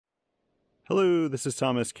Hello, this is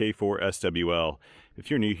Thomas K4SWL. If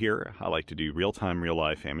you're new here, I like to do real-time,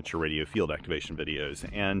 real-life amateur radio field activation videos.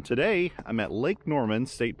 And today, I'm at Lake Norman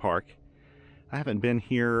State Park. I haven't been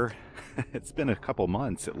here, it's been a couple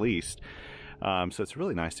months at least. So it's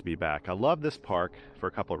really nice to be back. I love this park for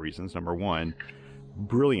a couple of reasons. Number one,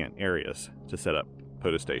 brilliant areas to set up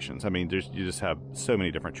POTA stations. I mean, you just have so many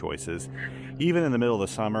different choices. Even in the middle of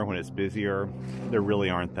the summer when it's busier, there really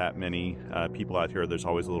aren't that many people out here. There's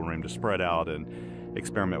always a little room to spread out and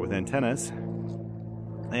experiment with antennas.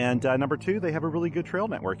 And number two, they have a really good trail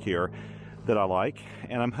network here that I like.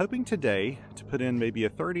 And I'm hoping today to put in maybe a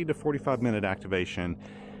 30 to 45 minute activation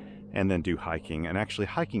and then do hiking. And actually,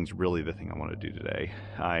 hiking's really the thing I want to do today.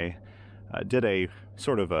 I did a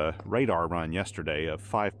sort of a radar run yesterday of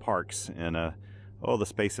 5 parks in the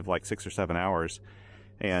space of like 6 or 7 hours.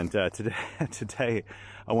 And today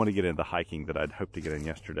I want to get into the hiking that I'd hoped to get in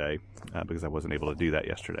yesterday because I wasn't able to do that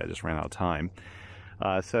yesterday. I just ran out of time.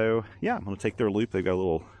 So yeah, I'm going to take their loop. They've got a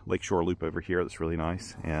little lakeshore loop over here that's really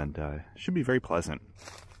nice and should be very pleasant.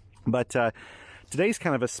 But today's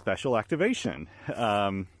kind of a special activation.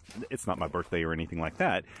 It's not my birthday or anything like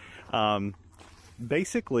that.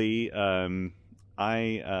 Basically,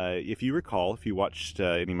 if you recall, if you watched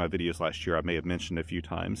any of my videos last year, I may have mentioned a few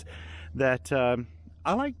times that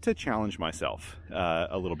I like to challenge myself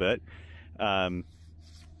a little bit.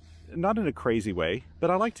 Not in a crazy way, but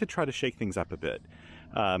I like to try to shake things up a bit.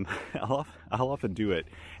 I'll often do it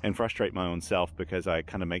and frustrate my own self because I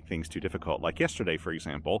kind of make things too difficult. Like yesterday, for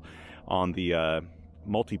example, on the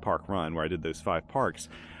multi-park run where I did those 5 parks,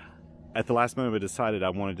 at the last moment I decided I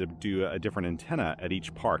wanted to do a different antenna at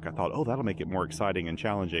each park. I thought, oh, that'll make it more exciting and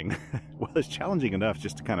challenging. Well, it's challenging enough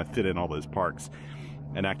just to kind of fit in all those parks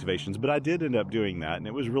and activations, but I did end up doing that, and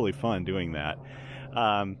it was really fun doing that.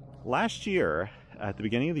 Last year, at the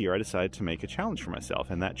beginning of the year, I decided to make a challenge for myself,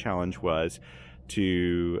 and that challenge was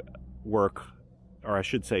to work, or I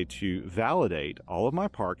should say to validate all of my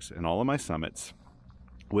parks and all of my summits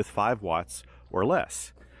with 5 watts or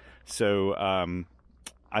less. So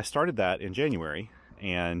I started that in January,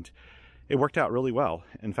 and it worked out really well.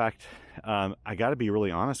 In fact, I got to be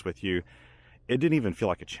really honest with you, it didn't even feel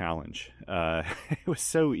like a challenge. It was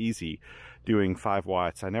so easy doing 5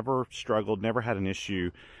 watts. I never struggled, never had an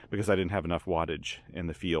issue because I didn't have enough wattage in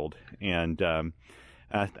the field. And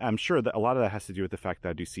I'm sure that a lot of that has to do with the fact that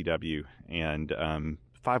I do CW, and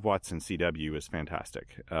 5 watts in CW is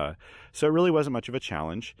fantastic. So it really wasn't much of a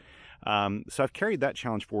challenge. So I've carried that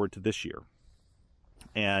challenge forward to this year.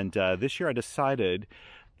 And this year I decided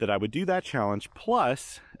that I would do that challenge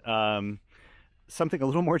plus something a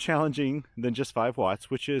little more challenging than just 5 watts,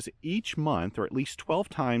 which is each month, or at least 12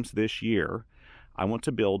 times this year, I want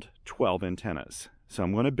to build 12 antennas. So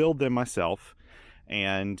I'm going to build them myself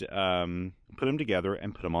and put them together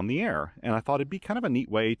and put them on the air. And I thought it'd be kind of a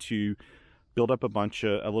neat way to build up a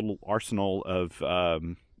little arsenal of,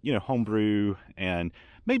 homebrew, and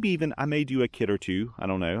maybe even I may do a kit or two. I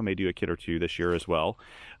don't know. I may do a kit or two this year as well.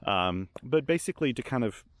 But basically to kind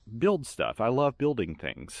of build stuff. I love building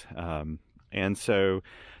things. And so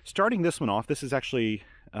starting this one off, this is actually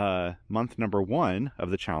month number 1 of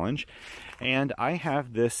the challenge. And I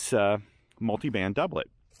have this multi-band doublet.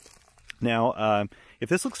 Now, if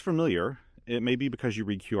this looks familiar, it may be because you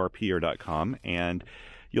read QRP.com, and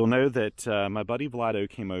you'll know that my buddy Vlado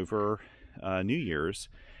came over New Year's,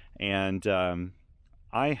 and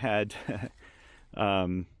I had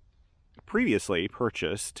previously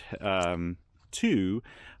purchased 2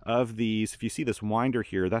 of these. If you see this winder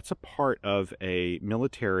here, that's a part of a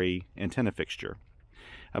military antenna fixture.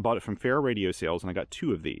 I bought it from Fair Radio Sales, and I got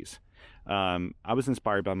 2 of these. I was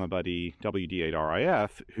inspired by my buddy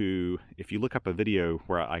WD8RIF, who, if you look up a video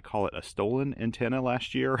where I call it a stolen antenna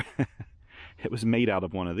last year, it was made out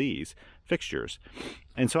of one of these fixtures.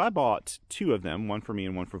 And so I bought 2 of them, one for me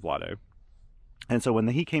and one for Vlado. And so when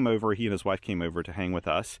he and his wife came over to hang with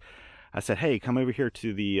us, I said, hey, come over here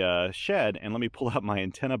to the shed and let me pull out my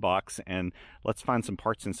antenna box and let's find some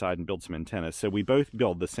parts inside and build some antennas. So we both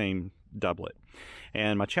build the same doublet.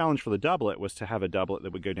 And my challenge for the doublet was to have a doublet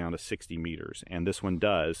that would go down to 60 meters. And this one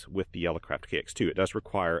does with the Yellowcraft KX2. It does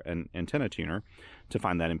require an antenna tuner to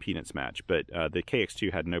find that impedance match, but the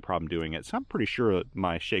KX2 had no problem doing it. So I'm pretty sure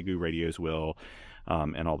my Xiegu radios will,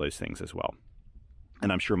 and all those things as well.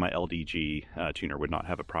 And I'm sure my LDG tuner would not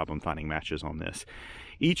have a problem finding matches on this.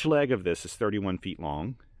 Each leg of this is 31 feet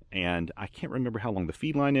long, and I can't remember how long the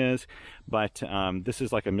feed line is, but this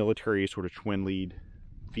is like a military sort of twin lead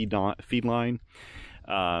feed line.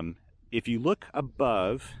 If you look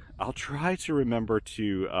above, I'll try to remember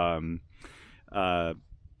to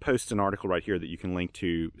post an article right here that you can link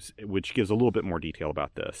to, which gives a little bit more detail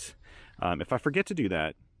about this. If I forget to do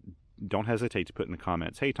that, don't hesitate to put in the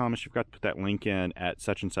comments, hey Thomas, you've got to put that link in at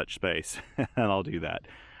such and such space, and I'll do that.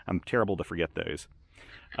 I'm terrible to forget those.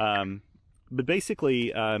 But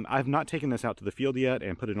basically, I've not taken this out to the field yet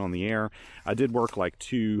and put it on the air. I did work like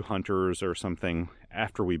 2 hunters or something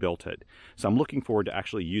after we built it. So I'm looking forward to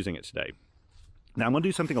actually using it today. Now I'm going to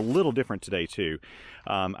do something a little different today too.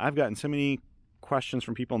 I've gotten so many questions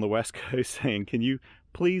from people on the West Coast saying, can you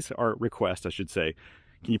please, or request I should say,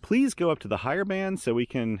 can you please go up to the higher band so we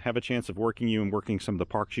can have a chance of working you and working some of the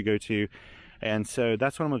parks you go to? And so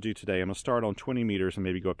that's what I'm going to do today. I'm going to start on 20 meters and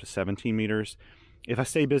maybe go up to 17 meters. If I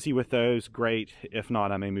stay busy with those, great. If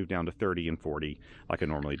not, I may move down to 30 and 40 like I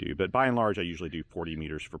normally do. But by and large, I usually do 40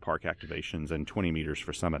 meters for park activations and 20 meters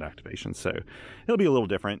for summit activations. So it'll be a little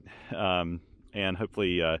different. And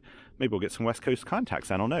hopefully, maybe we'll get some West Coast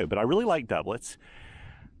contacts. I don't know. But I really like doublets.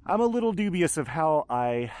 I'm a little dubious of how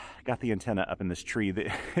I got the antenna up in this tree.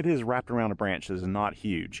 It is wrapped around a branch that is not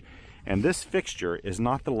huge. And this fixture is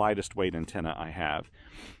not the lightest weight antenna I have.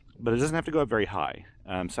 But it doesn't have to go up very high.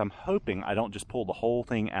 So I'm hoping I don't just pull the whole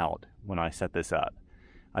thing out when I set this up.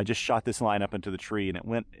 I just shot this line up into the tree and it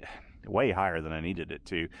went way higher than I needed it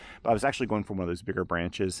to. But I was actually going for one of those bigger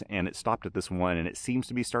branches and it stopped at this one and it seems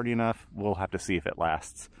to be sturdy enough. We'll have to see if it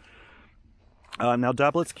lasts. Now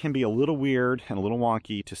doublets can be a little weird and a little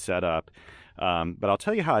wonky to set up. But I'll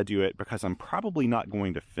tell you how I do it because I'm probably not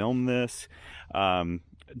going to film this.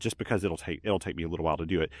 Just because it'll take me a little while to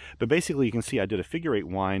do it. But basically you can see I did a figure 8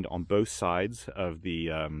 wind on both sides of the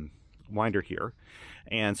winder here.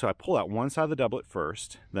 And so I pull out one side of the doublet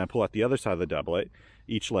first, then I pull out the other side of the doublet,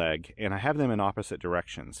 each leg, and I have them in opposite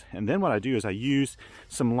directions. And then what I do is I use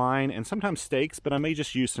some line and sometimes stakes, but I may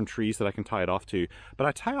just use some trees that I can tie it off to. But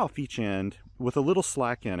I tie off each end with a little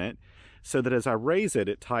slack in it so that as I raise it,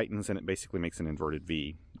 it tightens and it basically makes an inverted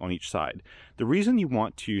V on each side. The reason you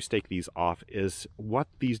want to stake these off is what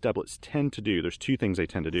these doublets tend to do. There's 2 things they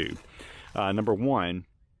tend to do. Number one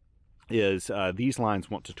is these lines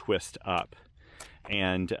want to twist up.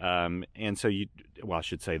 And so well, I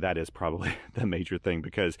should say that is probably the major thing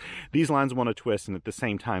because these lines want to twist and at the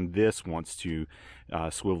same time this wants to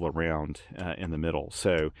swivel around in the middle.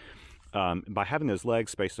 So by having those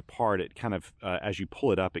legs spaced apart, it kind of, as you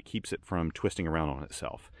pull it up, it keeps it from twisting around on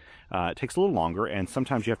itself. It takes a little longer, and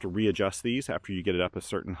sometimes you have to readjust these after you get it up a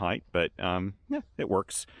certain height, but yeah, it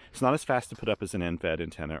works. It's not as fast to put up as an end-fed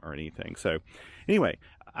antenna or anything. So anyway,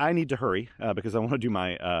 I need to hurry because I want to do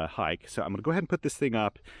my hike. So I'm going to go ahead and put this thing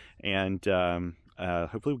up, and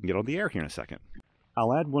hopefully we can get on the air here in a second.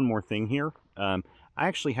 I'll add one more thing here. I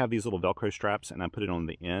actually have these little Velcro straps and I put it on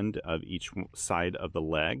the end of each side of the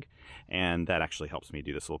leg, and that actually helps me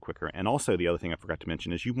do this a little quicker. And also the other thing I forgot to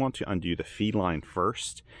mention is you want to undo the feed line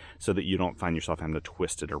first so that you don't find yourself having to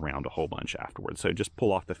twist it around a whole bunch afterwards. So just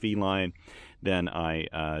pull off the feed line, then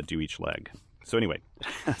I do each leg. So anyway,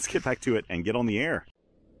 let's get back to it and get on the air.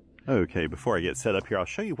 Okay, before I get set up here, I'll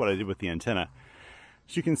show you what I did with the antenna.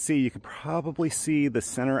 As you can see, you can probably see the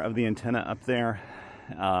center of the antenna up there.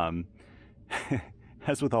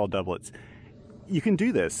 As with all doublets, you can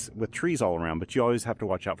do this with trees all around, but you always have to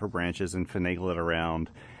watch out for branches and finagle it around.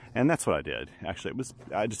 And that's what I did. Actually,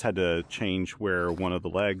 I just had to change where one of the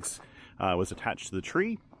legs was attached to the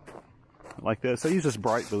tree, like this. I use this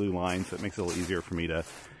bright blue line, so it makes it a little easier for me to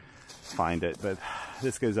find it. But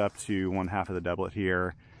this goes up to 1/2 of the doublet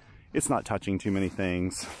here. It's not touching too many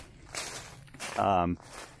things. And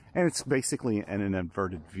it's basically an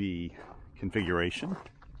inverted V configuration.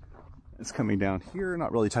 It's coming down here,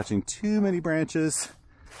 not really touching too many branches.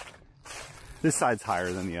 This side's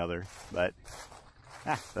higher than the other, but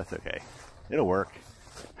that's okay. It'll work.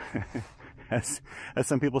 As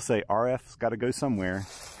some people say, RF's got to go somewhere.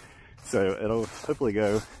 So it'll hopefully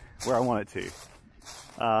go where I want it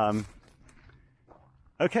to.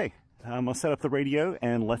 Okay, I'm gonna set up the radio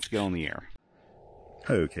and let's go on the air.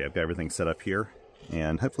 Okay, I've got everything set up here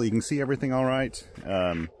and hopefully you can see everything all right.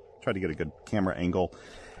 Try to get a good camera angle.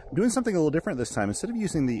 I'm doing something a little different this time. Instead of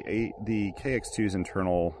using the KX2's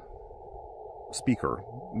internal speaker,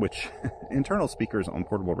 which internal speakers on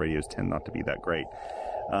portable radios tend not to be that great,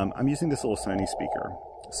 I'm using this little Sony speaker.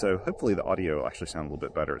 So hopefully the audio will actually sound a little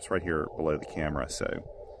bit better. It's right here below the camera, so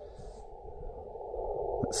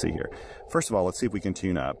let's see here. First of all, let's see if we can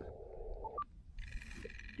tune up.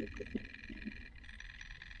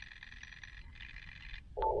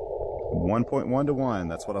 .1 to 1,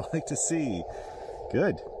 that's what I like to see.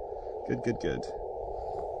 Good. Good.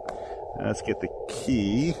 Let's get the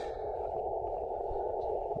key.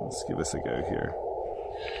 Let's give this a go here.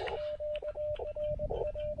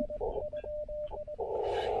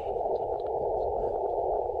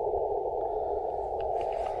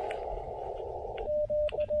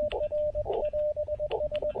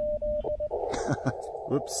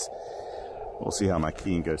 Whoops. We'll see how my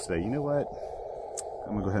keying goes today. You know what?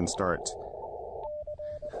 I'm gonna go ahead and start.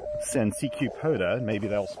 Send CQ POTA, maybe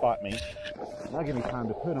they'll spot me. Not giving time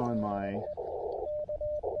to put on my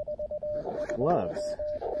gloves.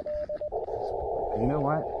 You know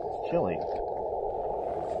what? It's chilly.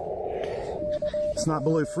 It's not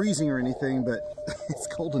below freezing or anything, but it's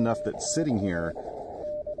cold enough that sitting here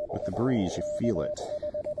with the breeze, you feel it.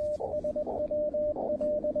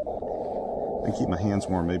 And keep my hands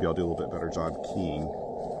warm, maybe I'll do a little bit better job keying.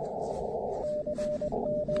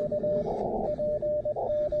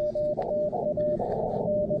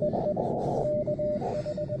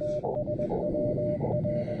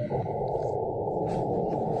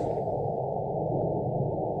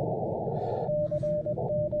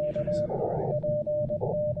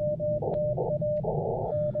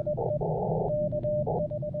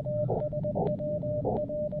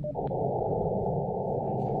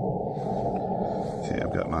 Okay,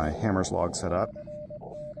 I've got my hammer's log set up.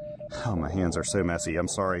 Oh, my hands are so messy. I'm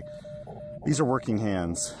sorry. These are working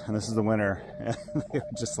hands, and this is the winter, and they're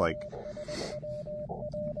just like,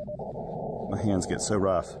 my hands get so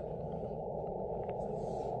rough.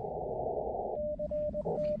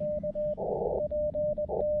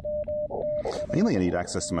 Mainly I need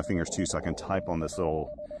access to my fingers too, so I can type on this little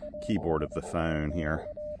keyboard of the phone here.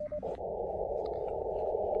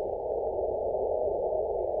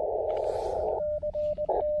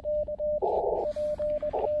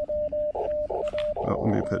 Oh,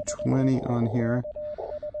 let me put 20 on here.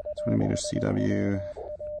 20 meters CW.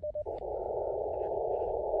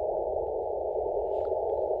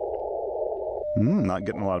 Not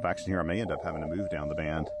getting a lot of action here. I may end up having to move down the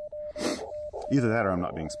band. Either that or I'm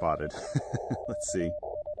not being spotted. Let's see.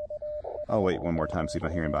 I'll wait one more time, see if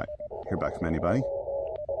I hear back from anybody.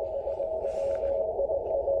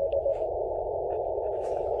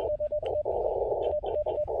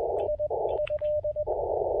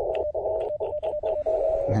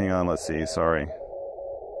 Hang on, let's see, sorry.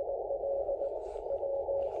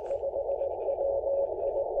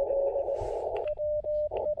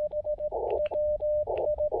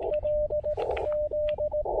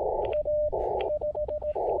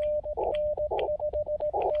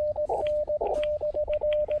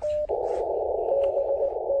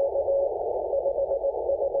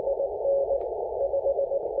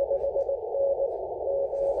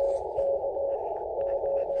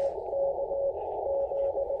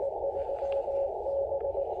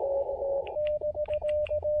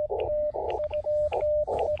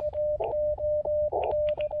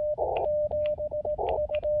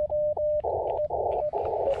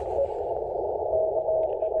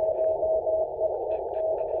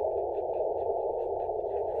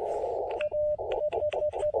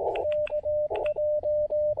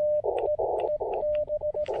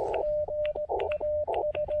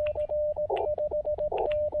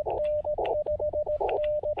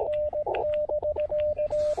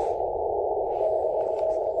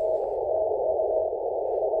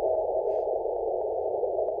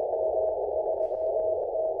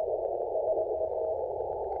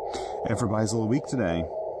 Everybody's a little weak today.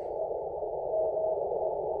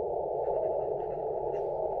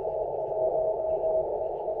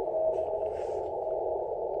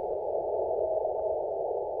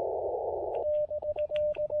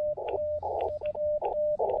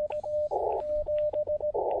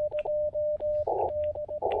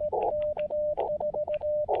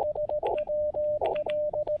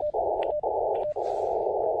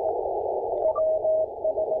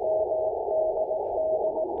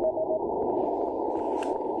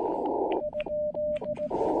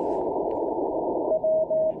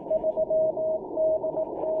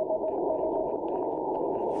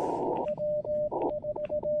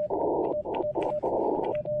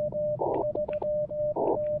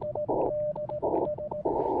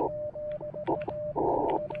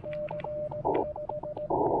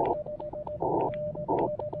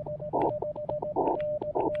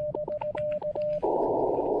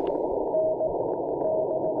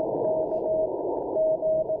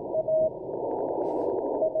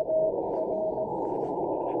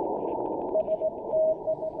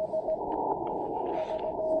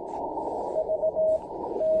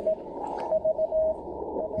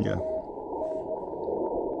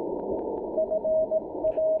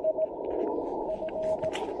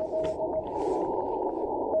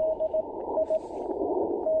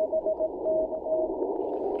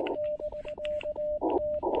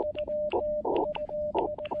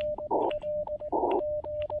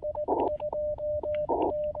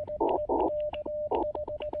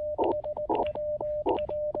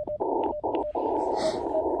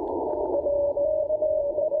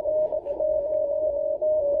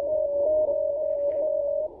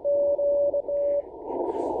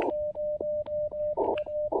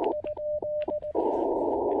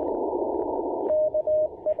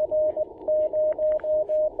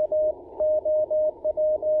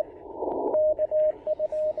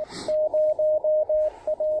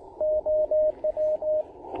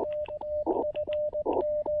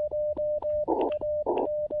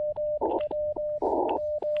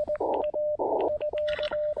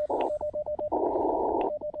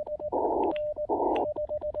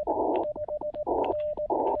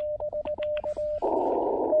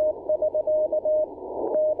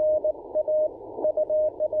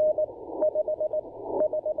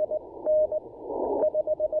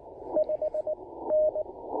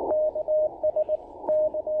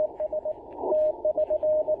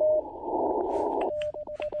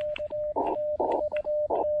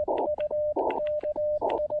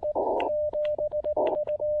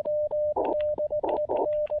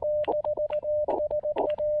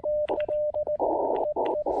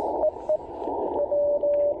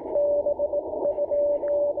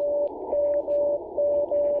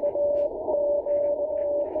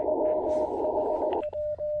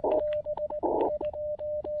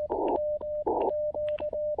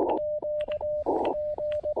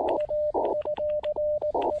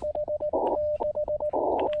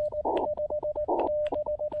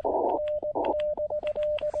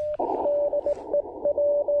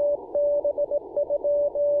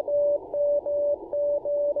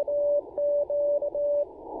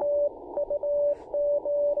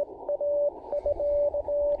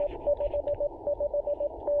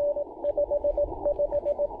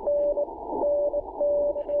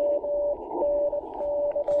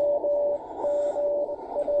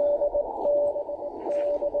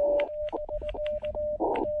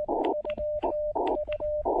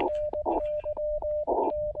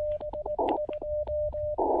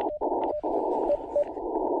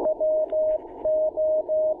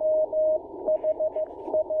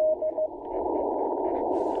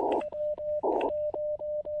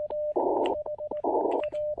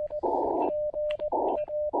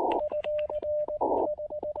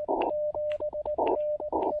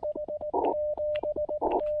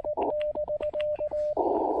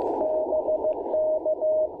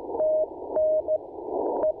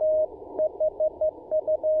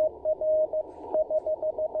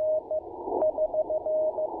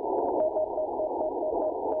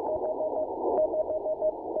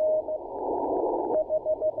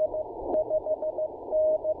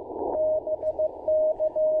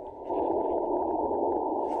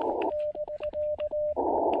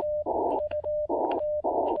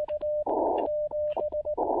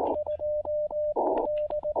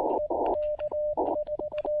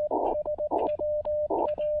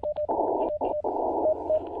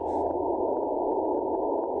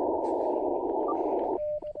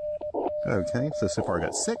 Okay, so far I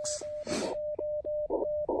got 6.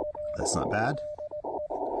 That's not bad.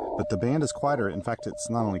 But the band is quieter. In fact, it's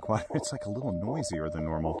not only quieter, it's like a little noisier than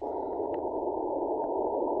normal.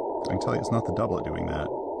 I can tell you it's not the doublet doing that.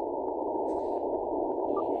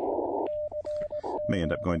 May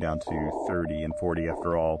end up going down to 30 and 40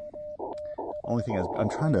 after all. Only thing is, I'm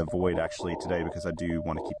trying to avoid actually today, because I do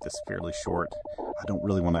want to keep this fairly short. I don't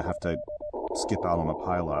really want to have to skip out on a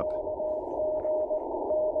pileup.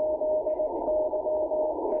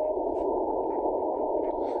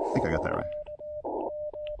 I think I got that right.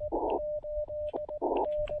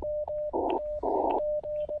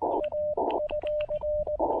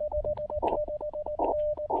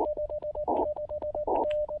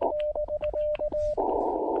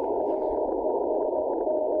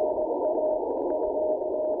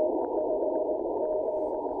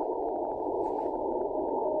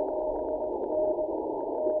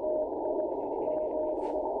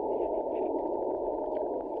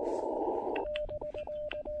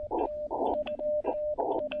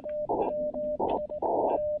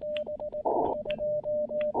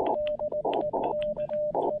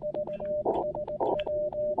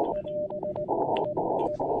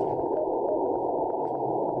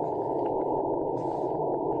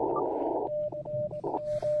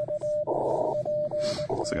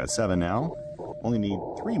 So I got 7 now. Only need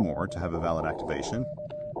 3 more to have a valid activation.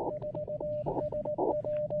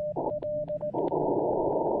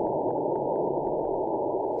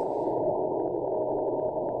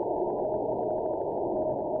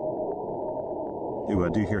 Ooh, I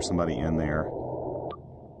do hear somebody in there.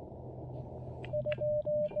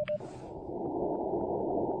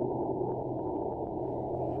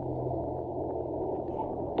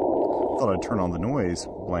 Thought I'd turn on the noise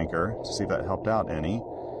blanker to see if that helped out any.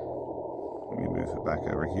 Let me move it back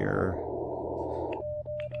over here.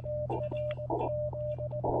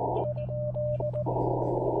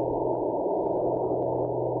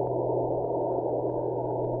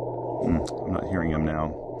 I'm not hearing him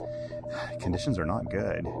now. Conditions are not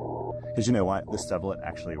good. Because you know what? This doublet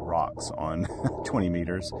actually rocks on 20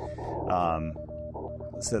 meters.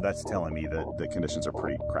 So that's telling me that the conditions are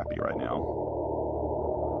pretty crappy right now.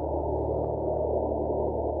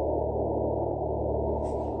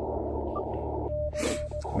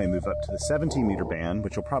 May move up to the 17 meter band,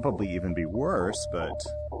 which will probably even be worse, but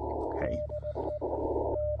hey.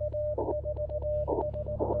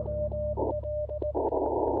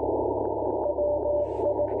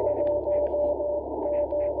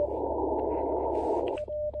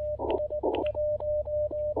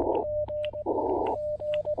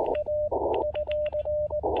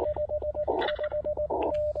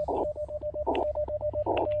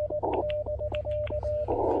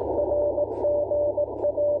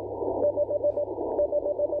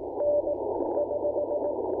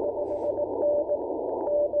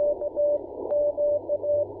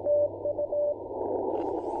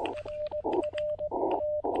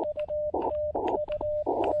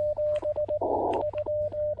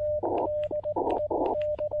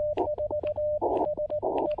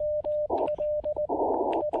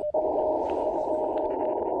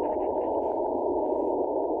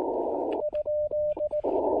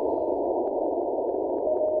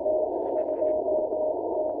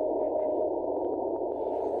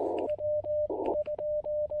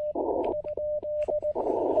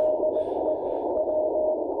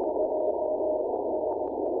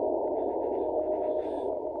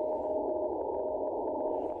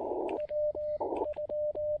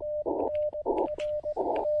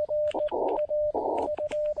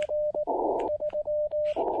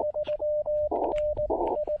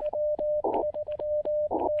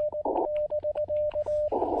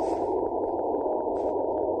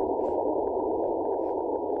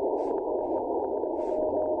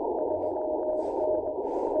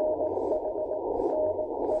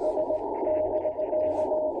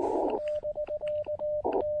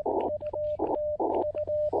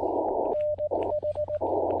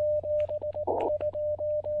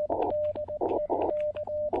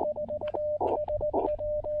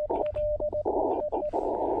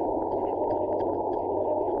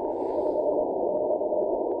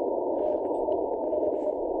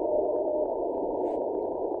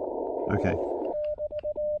 Okay.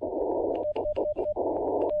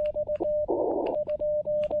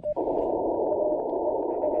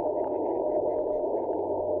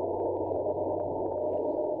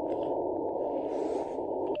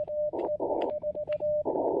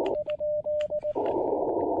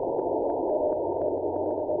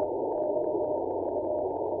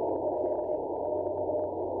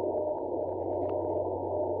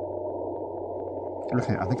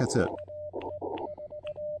 Okay, I think that's it.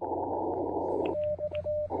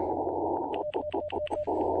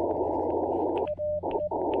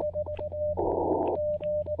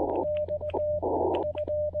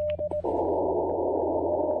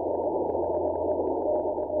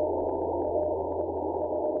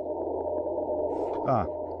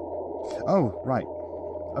 Oh, right.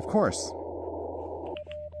 Of course.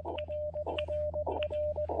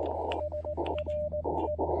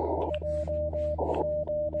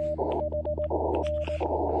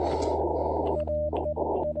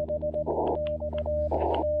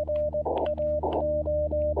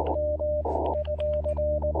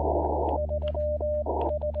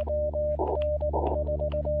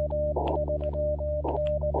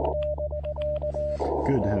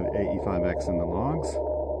 Good to have AE5X in the logs.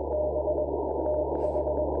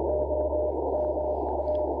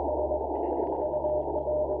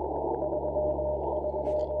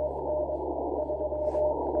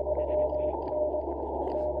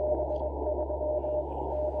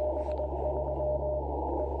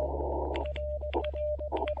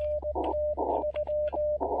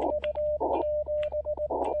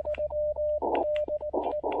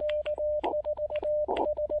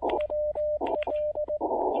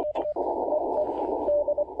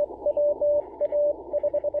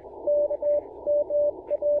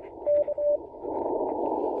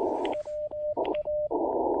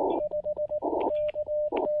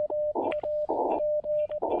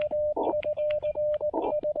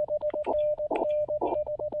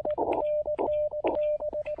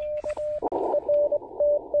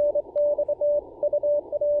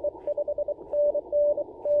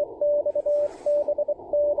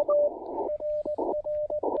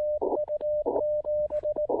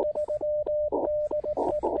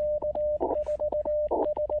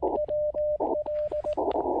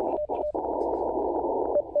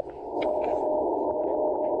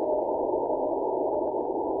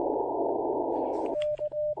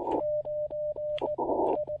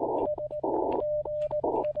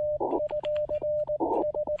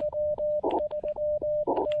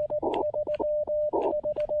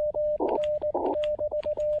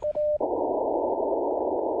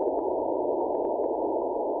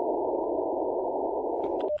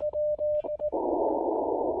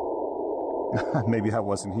 Maybe that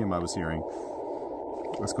wasn't him I was hearing.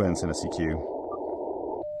 Let's go ahead and send a CQ.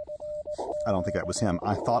 I don't think that was him.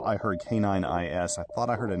 I thought I heard K9IS. I thought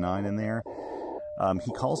I heard a 9 in there.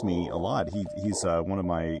 He calls me a lot. He's one of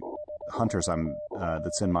my hunters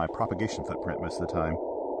that's in my propagation footprint most of the time.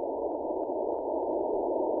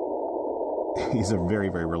 He's a very,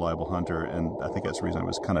 very reliable hunter, and I think that's the reason I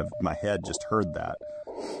was kind of, my head just heard that.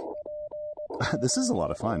 This is a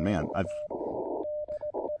lot of fun, man.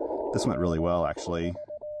 This went really well, actually.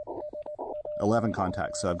 11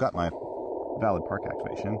 contacts, so I've got my valid park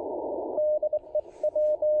activation.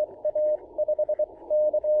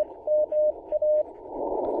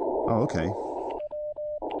 Oh, okay.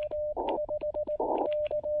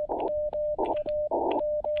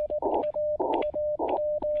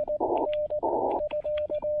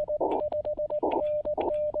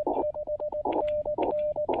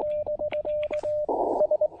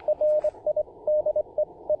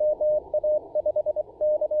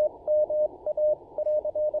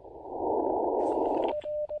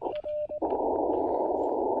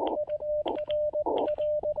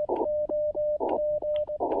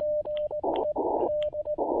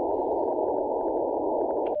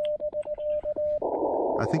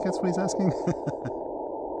 I think that's what he's asking.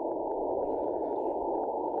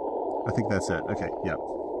 I think that's it. Okay, yep.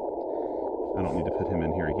 I don't need to put him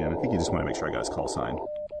in here again. I think you just want to make sure I got his call sign.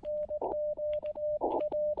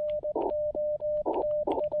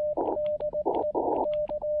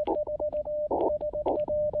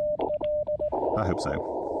 I hope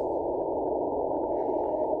so.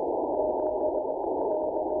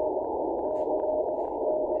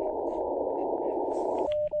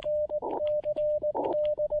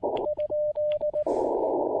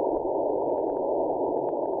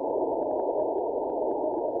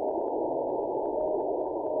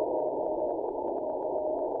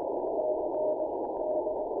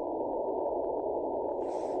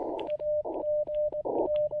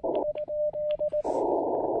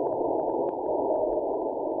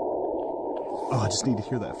 Oh, I just need to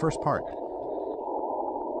hear that first part.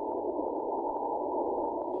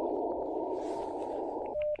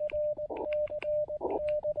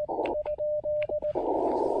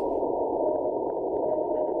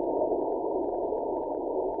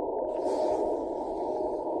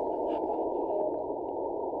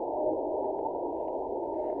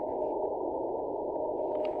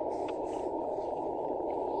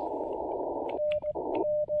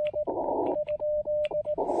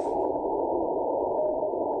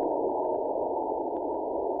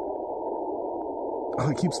 Oh,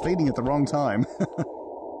 it keeps fading at the wrong time.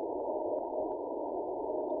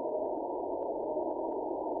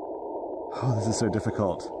 Oh, this is so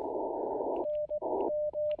difficult.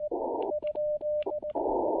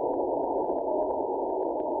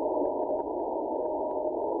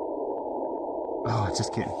 Oh, I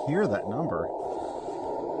just can't hear that number.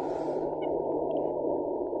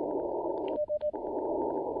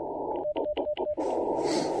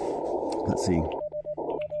 Let's see.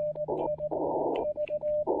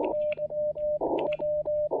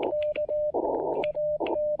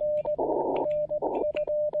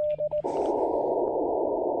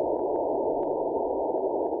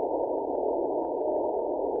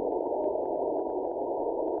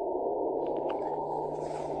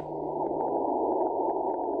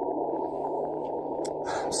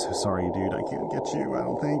 I'm so sorry, dude. I can't get you, I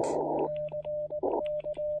don't think.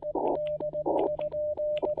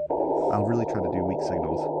 I'll really try to do weak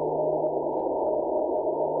signals.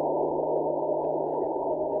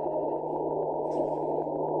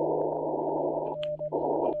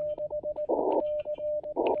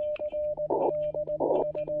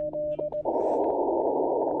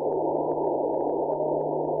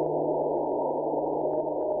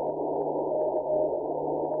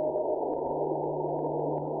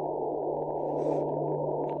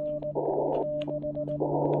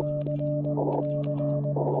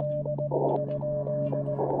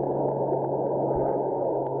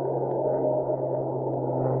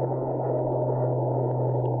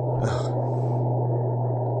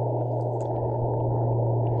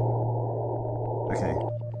 Okay.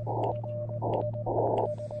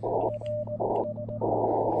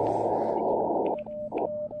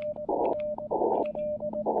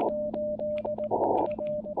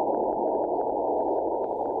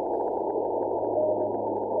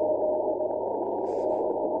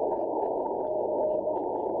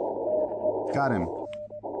 Got him.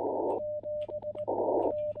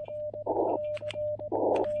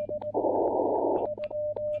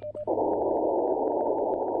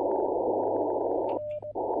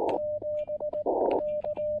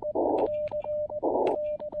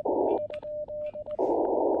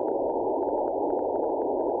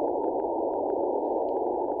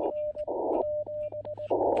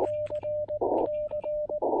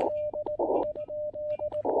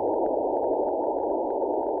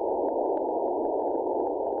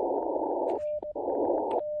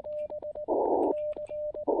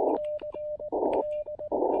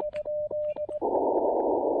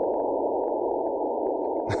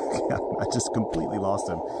 I just completely lost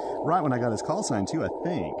him. Right when I got his call sign too, I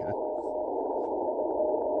think.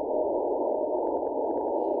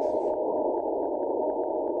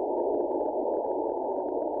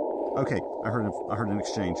 Okay, I heard an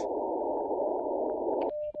exchange.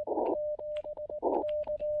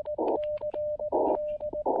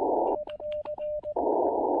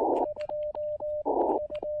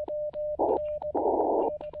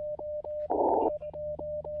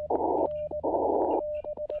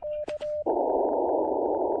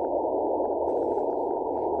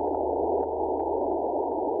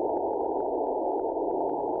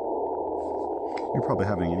 You're probably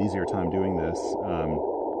having an easier time doing this.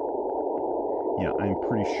 Yeah, I'm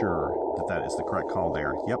pretty sure that that is the correct call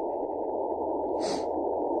there. Yep.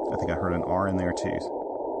 I think I heard an R in there too.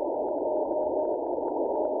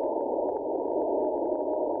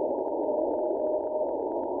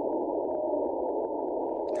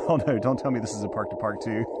 Oh no, don't tell me this is a park to park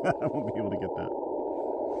too. I won't be able to get that.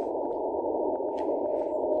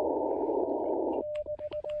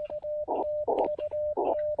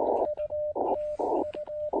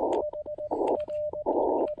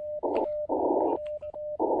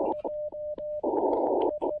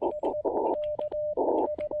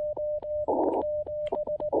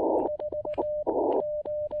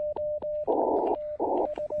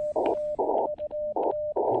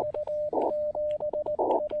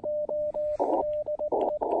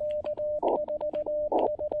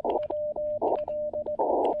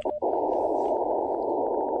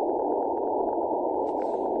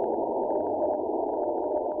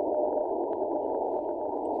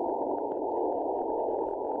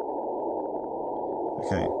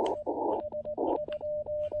 Okay.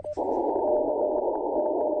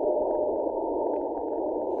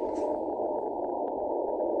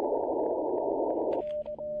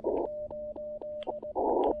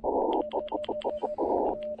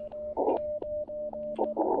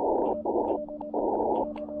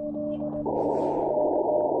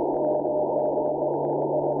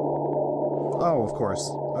 Oh, of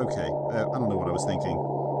course. Okay. I don't know what I was thinking.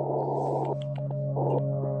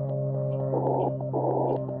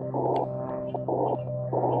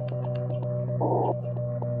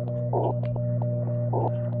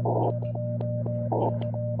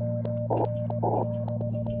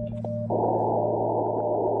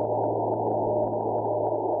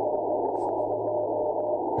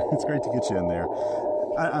 It's great to get you in there.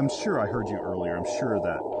 I'm sure I heard you earlier. I'm sure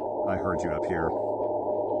that I heard you up here.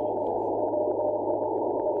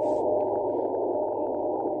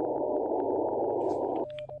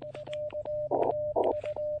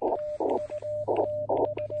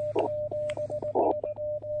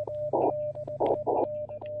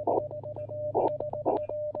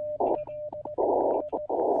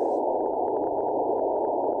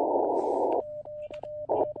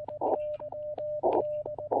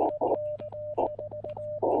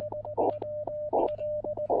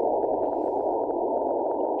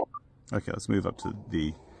 Okay, let's move up to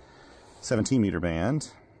the 17 meter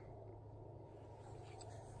band.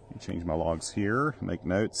 Change my logs here, make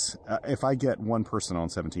notes. If I get one person on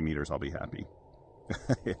 17 meters, I'll be happy.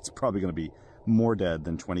 It's probably going to be more dead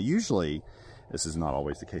than 20. Usually, this is not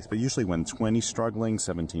always the case, but usually when 20's struggling,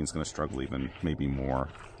 17 is going to struggle even maybe more.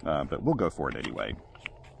 But we'll go for it anyway.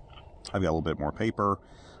 I've got a little bit more paper,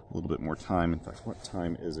 a little bit more time. In fact, what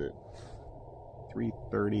time is it?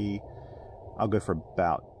 3:30. I'll go for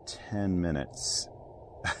about 10 minutes.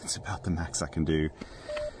 It's about the max I can do.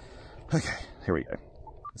 Okay, here we go.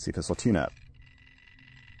 Let's see if this will tune up.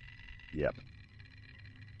 Yep.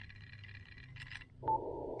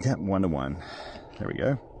 Yep, 1 to 1. There we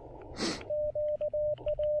go.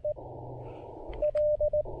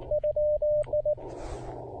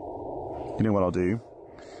 You know what I'll do?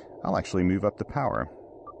 I'll actually move up the power.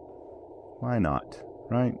 Why not,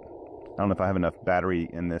 right? I don't know if I have enough battery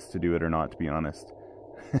in this to do it or not, to be honest.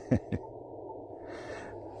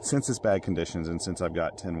 Since it's bad conditions and since I've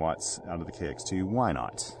got 10 watts out of the KX2, why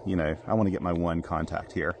not? You know, I want to get my one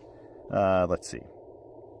contact here. Let's see.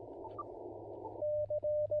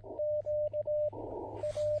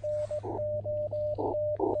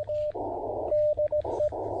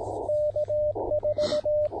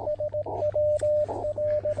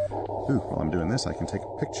 Ooh, while I'm doing this, I can take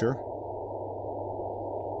a picture.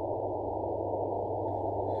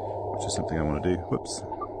 Which is something I want to do. Whoops.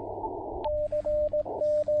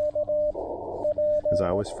 Because I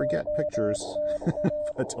always forget pictures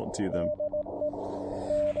if I don't do them.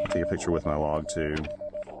 I'll take a picture with my log too.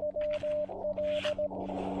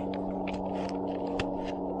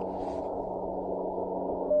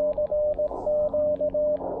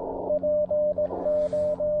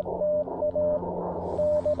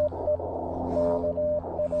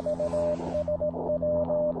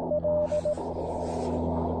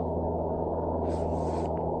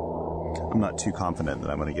 I'm not too confident that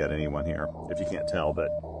I'm going to get anyone here, if you can't tell, but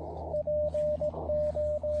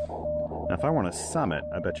now if I were on a summit,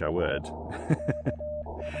 I bet you I would.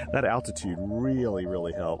 That altitude really,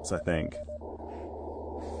 really helps, I think.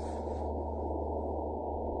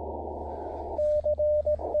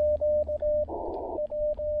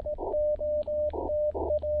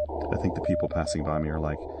 I think the people passing by me are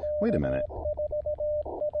like, wait a minute,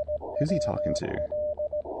 who's he talking to?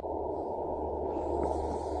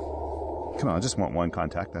 Come on, I just want one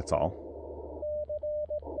contact, that's all.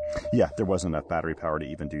 Yeah, there wasn't enough battery power to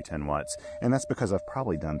even do 10 watts. And that's because I've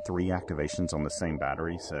probably done 3 activations on the same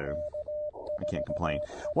battery, so I can't complain.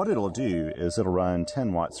 What it'll do is it'll run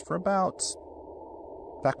 10 watts for about...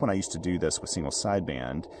 Back when I used to do this with single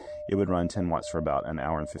sideband, it would run 10 watts for about an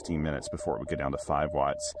hour and 15 minutes before it would get down to 5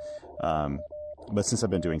 watts. But since I've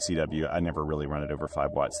been doing CW, I never really run it over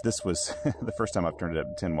 5 watts. This was the first time I've turned it up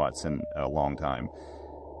to 10 watts in a long time.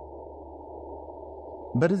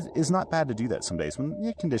 But it's not bad to do that some days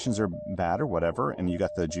when conditions are bad or whatever, and you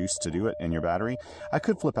got the juice to do it in your battery. I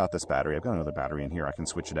could flip out this battery. I've got another battery in here. I can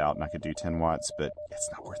switch it out and I could do 10 watts, but it's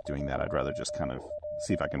not worth doing that. I'd rather just kind of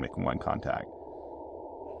see if I can make one contact.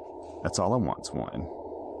 That's all I want's one.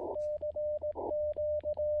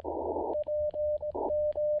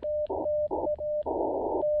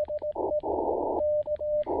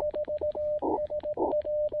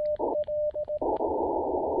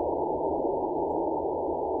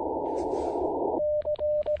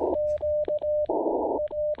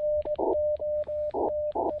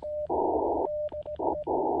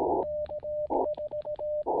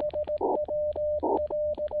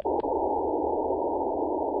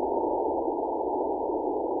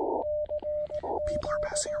 People are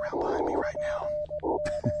passing around behind me right now.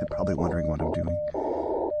 Probably wondering what I'm doing.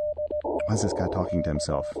 Why is this guy talking to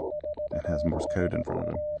himself and has Morse code in front of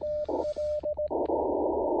him?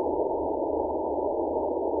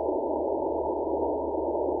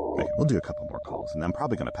 Okay, we'll do a couple more calls, and I'm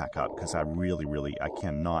probably going to pack up because I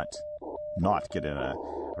cannot not get in I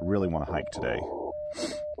really want to hike today.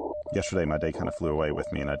 Yesterday my day kind of flew away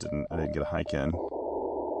with me, and I didn't get a hike in.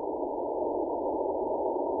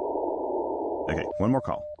 Okay, one more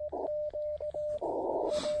call.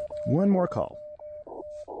 One more call.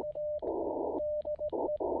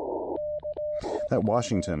 That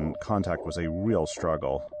Washington contact was a real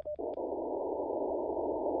struggle.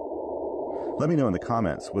 Let me know in the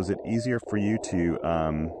comments, was it easier for you to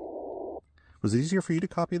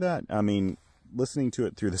copy that? I mean, listening to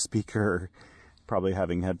it through the speaker, probably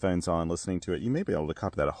having headphones on, listening to it, you may be able to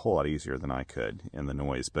copy that a whole lot easier than I could in the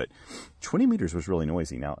noise, but 20 meters was really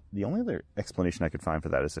noisy. Now, the only other explanation I could find for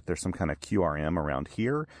that is if there's some kind of QRM around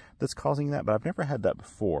here that's causing that, but I've never had that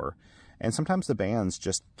before. And sometimes the bands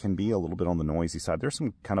just can be a little bit on the noisy side. There's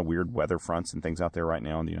some kind of weird weather fronts and things out there right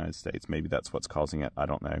now in the United States. Maybe that's what's causing it. I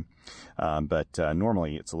don't know. But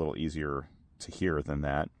normally it's a little easier to hear than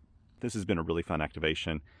that. This has been a really fun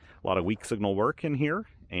activation. A lot of weak signal work in here.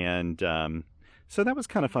 And so that was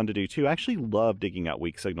kind of fun to do too. I actually love digging out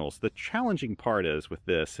weak signals. The challenging part is with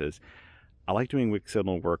this is I like doing weak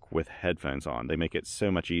signal work with headphones on. They make it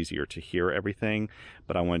so much easier to hear everything,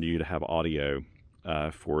 but I wanted you to have audio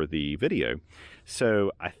for the video.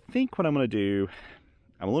 So I think what I'm going to do,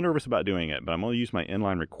 I'm a little nervous about doing it, but I'm going to use my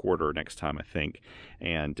inline recorder next time, I think.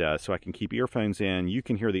 And so I can keep earphones in. You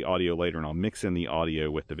can hear the audio later, and I'll mix in the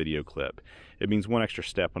audio with the video clip. It means one extra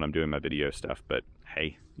step when I'm doing my video stuff, but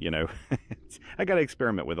hey, you know, I got to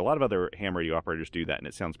experiment with. A lot of other ham radio operators do that, and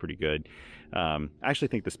it sounds pretty good. I actually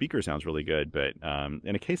think the speaker sounds really good, but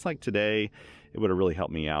in a case like today, it would have really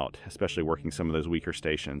helped me out, especially working some of those weaker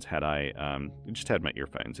stations had I just had my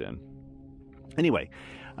earphones in. Anyway,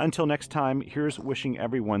 until next time, here's wishing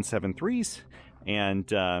everyone 7-3s. And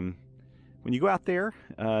when you go out there,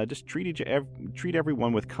 just treat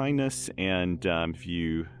everyone with kindness. And if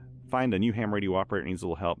you find a new ham radio operator needs a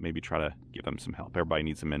little help, maybe try to give them some help. Everybody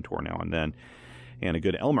needs a mentor now and then, and a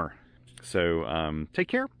good Elmer. So take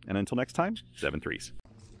care, and until next time, 7-3s.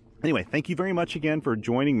 Anyway, thank you very much again for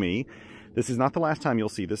joining me. This is not the last time you'll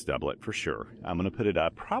see this doublet, for sure. I'm going to put it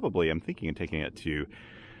up, probably, I'm thinking of taking it to,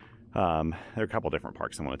 there are a couple different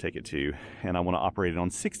parks I want to take it to, and I want to operate it on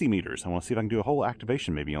 60 meters. I want to see if I can do a whole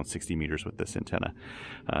activation maybe on 60 meters with this antenna.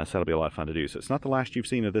 So that'll be a lot of fun to do. So it's not the last you've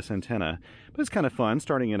seen of this antenna, but it's kind of fun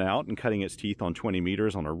starting it out and cutting its teeth on 20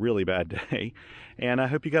 meters on a really bad day. And I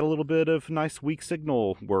hope you got a little bit of nice weak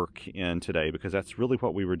signal work in today, because that's really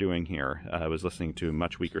what we were doing here. I was listening to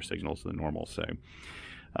much weaker signals than normal. So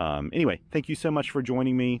anyway, thank you so much for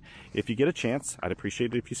joining me. If you get a chance, I'd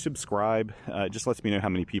appreciate it if you subscribe. It just lets me know how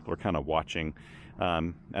many people are kind of watching.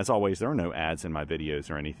 As always, there are no ads in my videos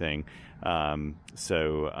or anything. Yeah,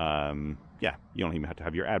 you don't even have to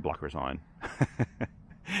have your ad blockers on.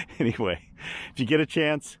 Anyway, if you get a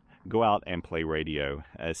chance, go out and play radio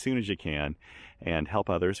as soon as you can and help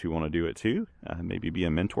others who want to do it too. Maybe be a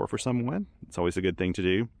mentor for someone. It's always a good thing to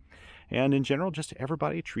do. And in general, just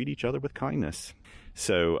everybody treat each other with kindness.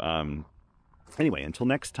 So anyway, until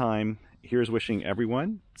next time, here's wishing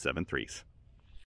everyone 7-3s.